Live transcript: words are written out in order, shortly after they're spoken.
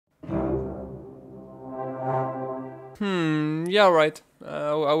Yeah, right.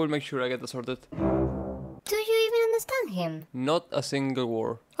 I will make sure I get that sorted. Do you even understand him? Not a single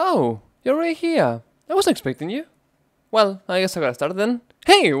word. Oh, you're right here. I wasn't expecting you. Well, I guess I gotta start then.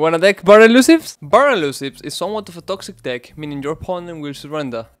 Hey, wanna deck Bard Elusives? Bard Elusives is somewhat of a toxic deck, meaning your opponent will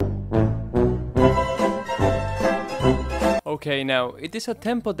surrender. Okay, now, it is a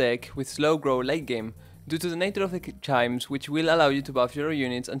tempo deck with slow grow late game, due to the nature of the chimes, which will allow you to buff your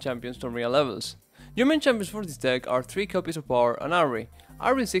units and champions to real levels. Your main champions for this deck are 3 copies of Bard and Ahri.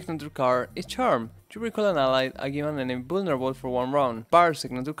 Ahri's signature card is Charm. You recall an ally and give an enemy vulnerable for 1 round. Bard's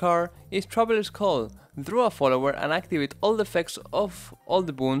signature card is Traveler's Call. Draw a follower and activate all the effects of all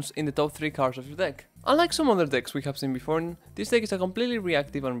the boons in the top 3 cards of your deck. Unlike some other decks we have seen before, this deck is a completely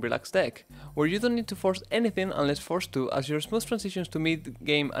reactive and relaxed deck, where you don't need to force anything unless forced to, as your smooth transitions to mid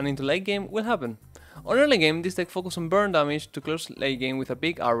game and into late game will happen. On early game, this deck focuses on burn damage to close late game with a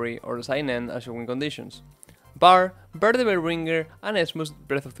big Ahri or a sign end as your win conditions. Bard, Bard the Ringer, and Esmus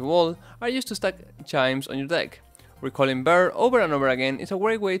Breath of the Wall are used to stack chimes on your deck. Recalling Bard over and over again is a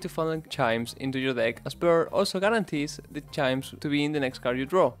great way to funnel chimes into your deck, as Bard also guarantees the chimes to be in the next card you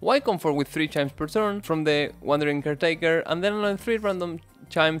draw. Why comfort with 3 chimes per turn from the Wandering Caretaker and then another 3 random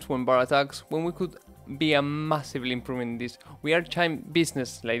chimes when Bard attacks, when we could be a massively improving this? We are chime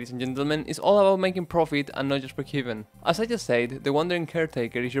business, ladies and gentlemen. It's all about making profit and not just break-even. As I just said, the Wandering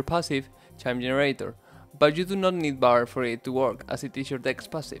Caretaker is your passive chime generator, but you do not need Bard for it to work, as it is your deck's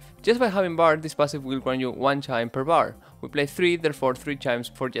passive. Just by having Bard, this passive will grant you 1 chime per Bard. We play 3, therefore 3 chimes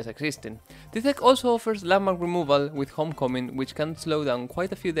for just existing. This deck also offers landmark removal with Homecoming, which can slow down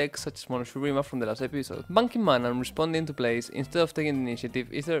quite a few decks such as Monoshurima from the last episode. Banking mana and responding to plays instead of taking the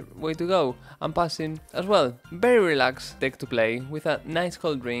initiative is the way to go, and passing as well. Very relaxed deck to play, with a nice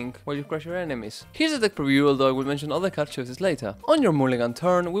cold drink while you crush your enemies. Here's the deck preview, although I will mention other card choices later. On your Mulligan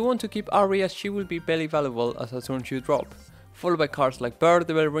turn, we want to keep Ahri, as she will be very valuable as a turn 2 drop, followed by cards like Bard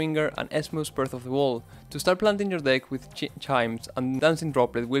the Ringer and Esmus Breath of the Wall. To start planting your deck with chimes, and Dancing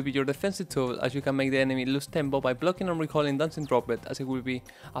Droplet will be your defensive tool, as you can make the enemy lose tempo by blocking and recalling Dancing Droplet, as it will be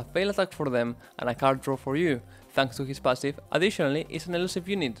a fail attack for them and a card draw for you, thanks to his passive. Additionally, it's an elusive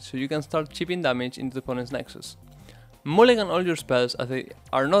unit, so you can start chipping damage into the opponent's nexus. Mulligan all your spells, as they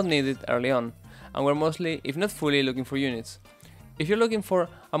are not needed early on, and we're mostly, if not fully, looking for units. If you're looking for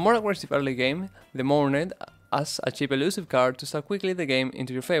a more aggressive early game, the Mourned as a cheap elusive card to start quickly the game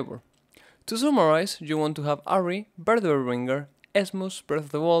into your favor. To summarize, you want to have Ahri, Bard the Ringer, Esmus, Breath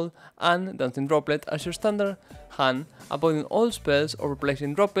of the Wall, and Dancing Droplet as your standard hand, avoiding all spells or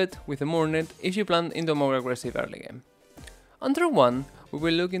replacing Droplet with a Mourned if you plan into a more aggressive early game. On turn 1, we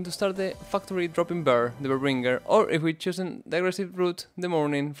will look into start the factory dropping Bard the Ringer, or if we chosen the aggressive route, the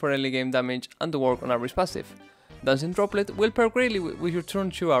Mourning for early game damage and to work on Ahri's passive. Dancing Droplet will pair greatly with your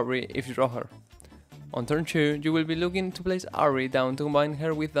turn 2 Ahri if you draw her. On turn 2, you will be looking to place Ahri down to combine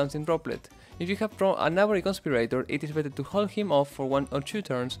her with Dancing Droplet. If you have drawn an Ahri Conspirator, it is better to hold him off for 1 or 2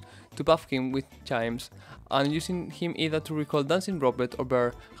 turns to buff him with chimes, and using him either to recall Dancing Droplet or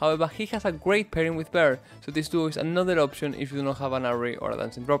Bard. However, he has a great pairing with Bard, so this duo is another option if you do not have an Ahri or a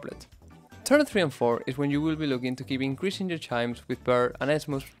Dancing Droplet. Turn 3 and 4 is when you will be looking to keep increasing your chimes with Bard and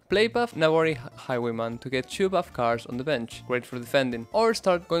Esmus. Play buff Nabori Highwayman to get 2 buff cards on the bench, great for defending, or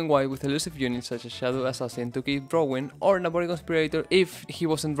start going wide with elusive units such as Shadow Assassin to keep drawing, or Nabori Conspirator if he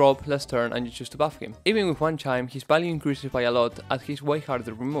wasn't dropped last turn and you choose to buff him. Even with 1 chime, his value increases by a lot, as he's way harder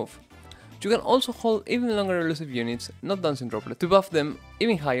to remove. You can also hold even longer elusive units, not Dancing Droplet, to buff them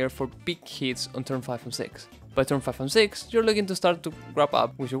even higher for big hits on turn 5 and 6. By turn 5 and 6, you're looking to start to grab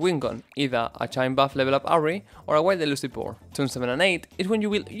up with your win gun, either a chime buff level up Ahri or a wild elusive board. Turn 7 and 8 is when you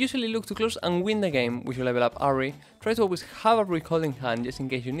will usually look to close and win the game with your level up Ahri. Try to always have a recalling hand just in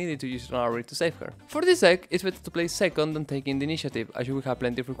case you needed to use an Ahri to save her. For this deck, it's better to play second than taking the initiative, as you will have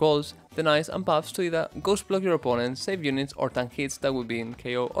plenty of recalls, denies and buffs to either ghost block your opponent, save units, or tank hits that would be in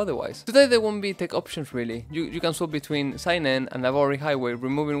KO otherwise. Today there won't be tech options really. You can swap between Sign N and Nabori Highway,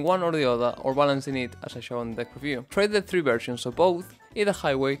 removing one or the other, or balancing it as I show on the deck review. Try the 3 versions of both, either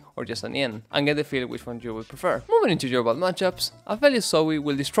Highway or just an Yen, and get the feel which one you would prefer. Moving into your bad matchups, a Velious Zoe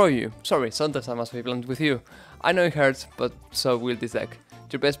will destroy you. Sorry, sometimes I must be blunt with you. I know it hurts, but so will this deck.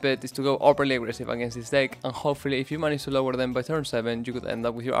 Your best bet is to go overly aggressive against this deck, and hopefully if you manage to lower them by turn 7, you could end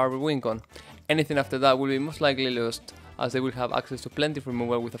up with your Ahri win con. Anything after that will be most likely lost, as they will have access to plenty of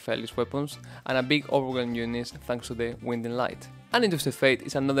removal with Aphelios weapons, and a big overwhelm units thanks to the Winding Light. And Twisted Fate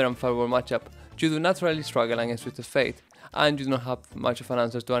is another unfavorable matchup. You do naturally struggle against Twisted Fate. and you don't have much of an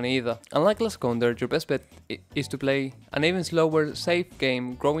answer to any either. Unlike last counter, your best bet is to play an even slower, safe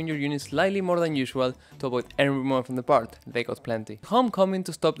game, growing your units slightly more than usual to avoid any removal from the part. They got plenty. Homecoming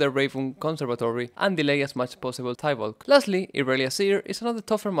to stop the Raven Conservatory and delay as much as possible TIE Bulk. Lastly, Irelia Seer is another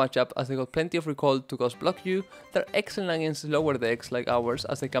tougher matchup as they got plenty of recall to ghost block you. They're excellent against lower decks like ours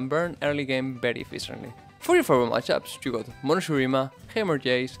as they can burn early game very efficiently. For your favorite matchups, you got Monoshurima, Hammer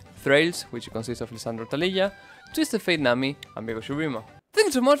Jace, Thrails, which consists of Lissandra Taliyah, Twisted Fate Nami, and Viego Shurima.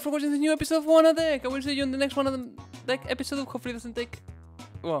 Thanks so much for watching this new episode of One a Deck. I will see you in the next One a Deck episode. Hopefully it doesn't take,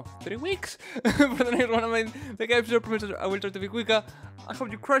 well, 3 weeks for the next One a Deck episode. I promise I will try to be quicker. I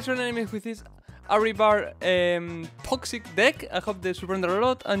hope you crush your enemies with this Ahri Bard toxic deck. I hope they surrender a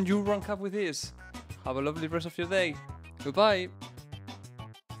lot and you rank up with this. Have a lovely rest of your day. Goodbye.